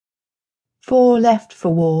4 left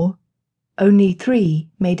for war. Only 3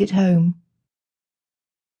 made it home.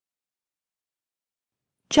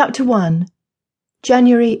 Chapter 1.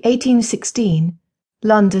 January 1816.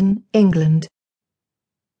 London, England.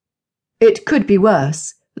 It could be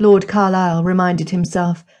worse, Lord Carlisle reminded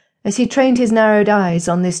himself, as he trained his narrowed eyes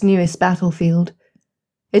on this newest battlefield.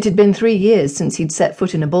 It had been 3 years since he'd set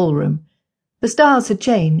foot in a ballroom. The styles had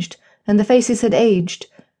changed, and the faces had aged,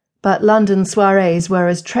 but London soirees were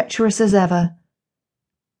as treacherous as ever.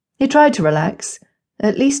 He tried to relax.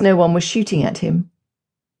 At least no one was shooting at him.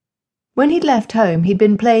 When he'd left home, he'd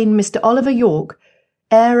been playing Mr. Oliver York,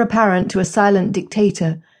 heir apparent to a silent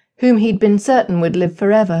dictator, whom he'd been certain would live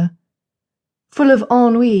forever. Full of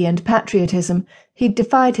ennui and patriotism, he'd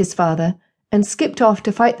defied his father and skipped off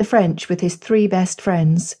to fight the French with his 3 best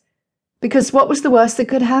friends. Because what was the worst that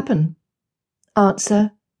could happen?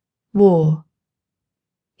 Answer: war.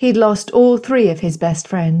 He'd lost all 3 of his best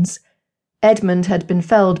friends. Edmund had been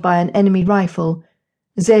felled by an enemy rifle,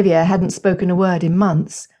 Xavier hadn't spoken a word in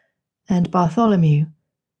months, and Bartholomew.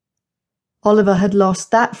 Oliver had lost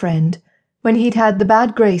that friend when he'd had the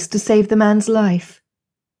bad grace to save the man's life.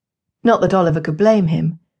 Not that Oliver could blame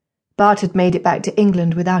him. Bart had made it back to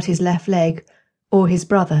England without his left leg, or his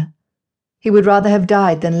brother. He would rather have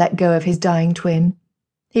died than let go of his dying twin.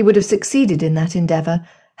 He would have succeeded in that endeavour,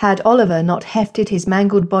 had Oliver not hefted his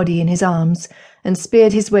mangled body in his arms and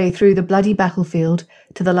speared his way through the bloody battlefield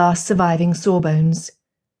to the last surviving sawbones.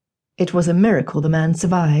 It was a miracle the man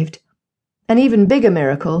survived. An even bigger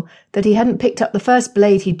miracle that he hadn't picked up the first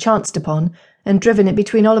blade he'd chanced upon and driven it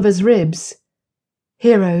between Oliver's ribs.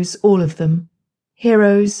 Heroes, all of them.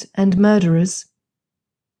 Heroes and murderers.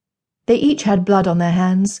 They each had blood on their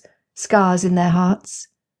hands, scars in their hearts.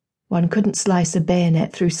 One couldn't slice a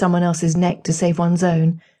bayonet through someone else's neck to save one's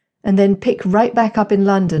own, and then pick right back up in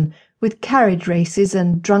London with carriage races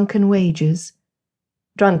and drunken wagers.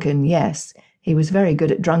 Drunken, yes, he was very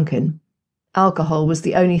good at drunken. Alcohol was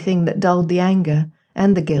the only thing that dulled the anger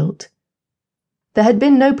and the guilt. There had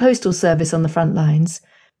been no postal service on the front lines,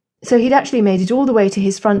 so he'd actually made it all the way to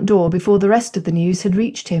his front door before the rest of the news had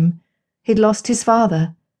reached him. He'd lost his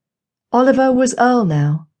father. Oliver was Earl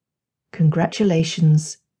now.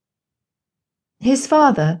 Congratulations. His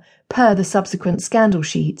father, per the subsequent scandal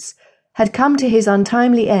sheets, had come to his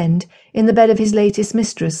untimely end in the bed of his latest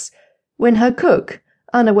mistress, when her cook,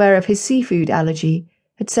 unaware of his seafood allergy,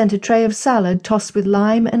 had sent a tray of salad tossed with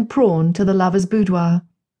lime and prawn to the lover's boudoir.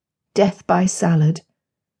 Death by salad.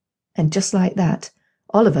 And just like that,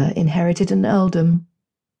 Oliver inherited an earldom.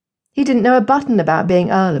 He didn't know a button about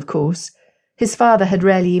being Earl, of course. His father had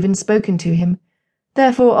rarely even spoken to him.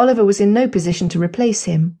 Therefore Oliver was in no position to replace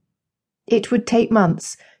him. It would take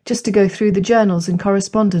months just to go through the journals and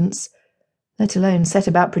correspondence, let alone set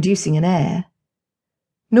about producing an heir.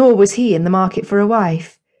 Nor was he in the market for a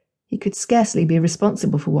wife. He could scarcely be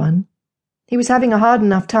responsible for one. He was having a hard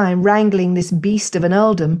enough time wrangling this beast of an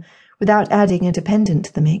earldom without adding a dependent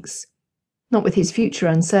to the mix. Not with his future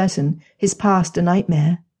uncertain, his past a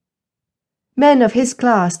nightmare. Men of his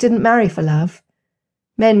class didn't marry for love.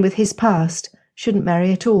 Men with his past shouldn't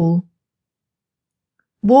marry at all.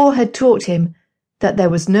 War had taught him that there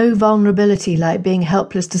was no vulnerability like being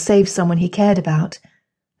helpless to save someone he cared about,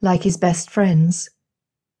 like his best friends.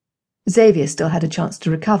 Xavier still had a chance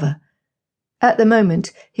to recover. At the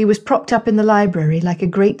moment, he was propped up in the library like a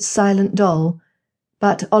great silent doll,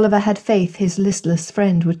 but Oliver had faith his listless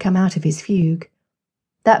friend would come out of his fugue.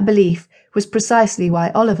 That belief was precisely why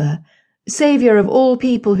Oliver, saviour of all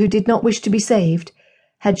people who did not wish to be saved,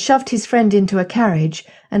 had shoved his friend into a carriage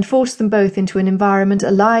and forced them both into an environment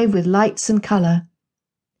alive with lights and colour.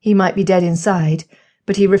 He might be dead inside,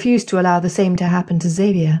 but he refused to allow the same to happen to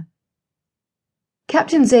Xavier.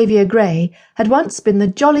 Captain Xavier Grey had once been the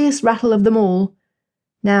jolliest rattle of them all.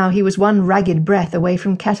 Now he was one ragged breath away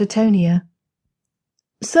from catatonia.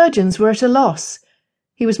 Surgeons were at a loss.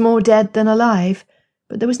 He was more dead than alive,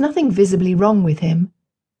 but there was nothing visibly wrong with him.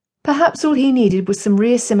 Perhaps all he needed was some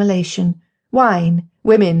reassimilation, wine,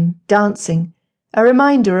 women, dancing, a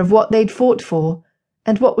reminder of what they'd fought for,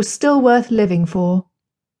 and what was still worth living for.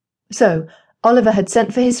 So Oliver had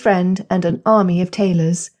sent for his friend and an army of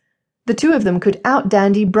tailors. The 2 of them could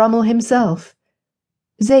out-dandy Brummel himself.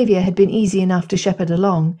 Xavier had been easy enough to shepherd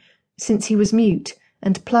along, since he was mute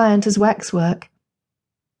and pliant as waxwork.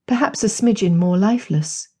 Perhaps a smidgen more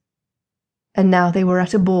lifeless. And now they were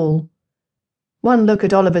at a ball. One look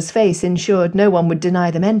at Oliver's face ensured no one would deny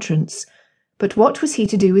them entrance, but what was he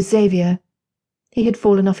to do with Xavier? He had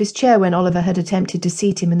fallen off his chair when Oliver had attempted to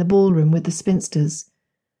seat him in the ballroom with the spinsters.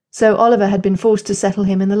 So Oliver had been forced to settle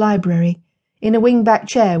him in the library, in a wing-back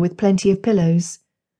chair with plenty of pillows.